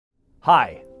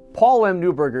Hi, Paul M.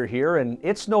 Newberger here, and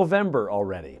it's November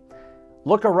already.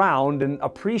 Look around and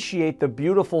appreciate the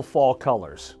beautiful fall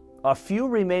colors, a few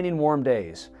remaining warm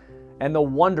days, and the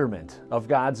wonderment of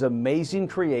God's amazing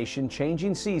creation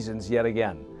changing seasons yet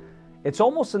again. It's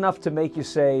almost enough to make you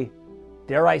say,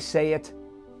 dare I say it,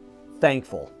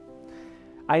 thankful.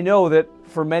 I know that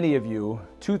for many of you,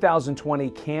 2020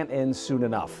 can't end soon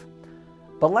enough.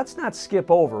 But let's not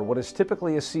skip over what is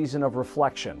typically a season of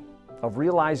reflection, of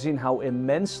realizing how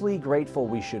immensely grateful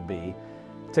we should be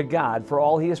to God for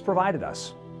all He has provided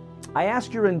us. I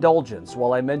ask your indulgence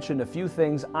while I mention a few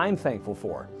things I'm thankful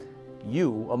for,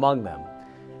 you among them,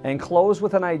 and close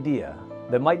with an idea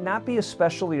that might not be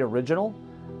especially original,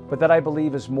 but that I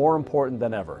believe is more important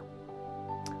than ever.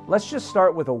 Let's just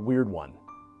start with a weird one.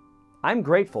 I'm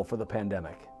grateful for the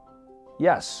pandemic.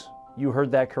 Yes, you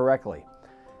heard that correctly.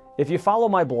 If you follow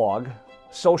my blog,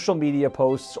 social media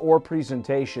posts, or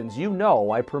presentations, you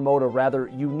know I promote a rather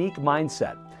unique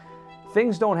mindset.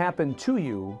 Things don't happen to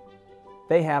you,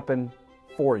 they happen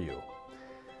for you.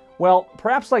 Well,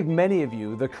 perhaps like many of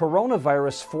you, the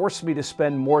coronavirus forced me to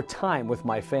spend more time with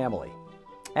my family.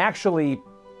 Actually,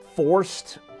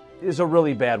 forced is a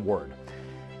really bad word.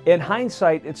 In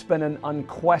hindsight, it's been an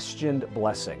unquestioned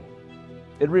blessing.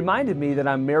 It reminded me that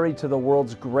I'm married to the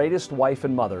world's greatest wife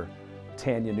and mother,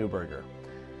 Tanya Newberger.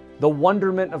 The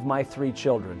wonderment of my 3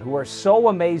 children, who are so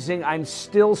amazing, I'm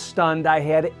still stunned I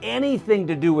had anything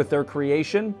to do with their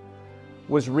creation,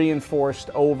 was reinforced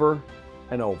over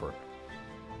and over.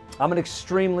 I'm an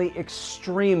extremely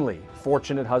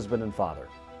fortunate husband and father.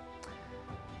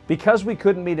 Because we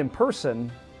couldn't meet in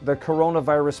person, the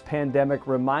coronavirus pandemic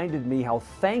reminded me how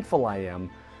thankful I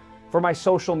am for my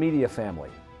social media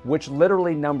family, which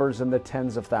literally numbers in the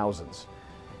tens of thousands.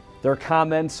 Their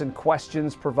comments and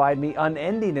questions provide me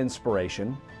unending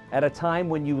inspiration at a time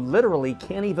when you literally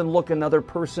can't even look another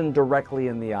person directly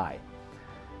in the eye.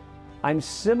 I'm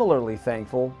similarly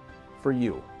thankful for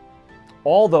you,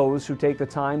 all those who take the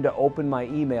time to open my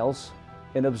emails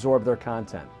and absorb their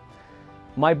content.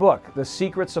 My book, The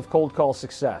Secrets of Cold Call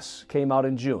Success, came out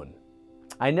in June.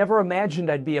 I never imagined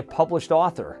I'd be a published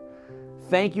author.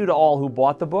 Thank you to all who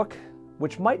bought the book,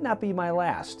 which might not be my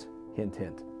last, hint,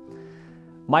 hint.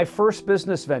 My first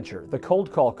business venture, The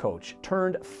Cold Call Coach,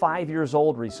 turned 5 years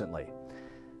old recently.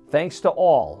 Thanks to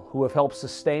all who have helped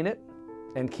sustain it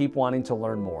and keep wanting to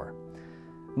learn more.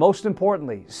 Most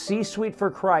importantly, C-Suite for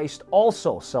Christ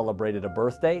also celebrated a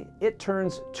birthday. It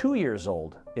turns 2 years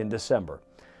old in December.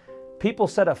 People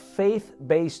said a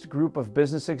faith-based group of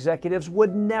business executives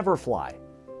would never fly.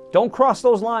 Don't cross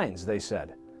those lines, they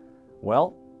said.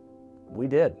 Well, we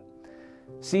did.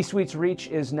 C-Suite's reach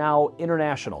is now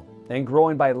international and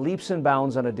growing by leaps and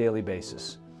bounds on a daily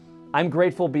basis. I'm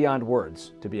grateful beyond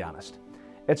words, to be honest.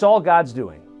 It's all God's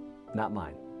doing, not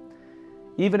mine.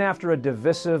 Even after a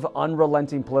divisive,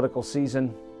 unrelenting political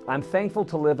season, I'm thankful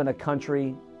to live in a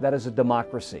country that is a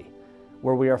democracy,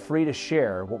 where we are free to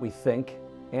share what we think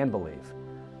and believe.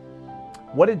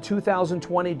 What did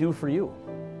 2020 do for you?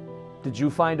 Did you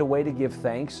find a way to give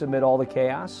thanks amid all the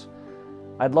chaos?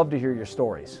 I'd love to hear your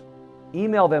stories.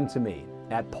 Email them to me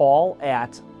at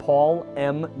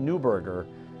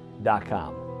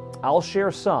paul@paulmnewberger.com. I'll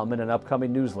share some in an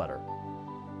upcoming newsletter.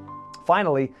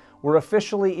 Finally, we're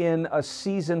officially in a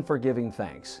season for giving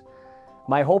thanks.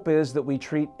 My hope is that we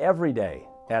treat every day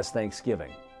as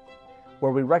Thanksgiving,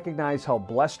 where we recognize how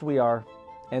blessed we are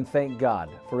and thank God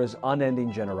for His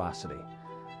unending generosity.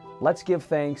 Let's give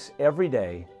thanks every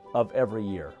day of every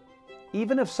year,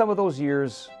 even if some of those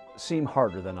years seem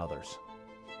harder than others.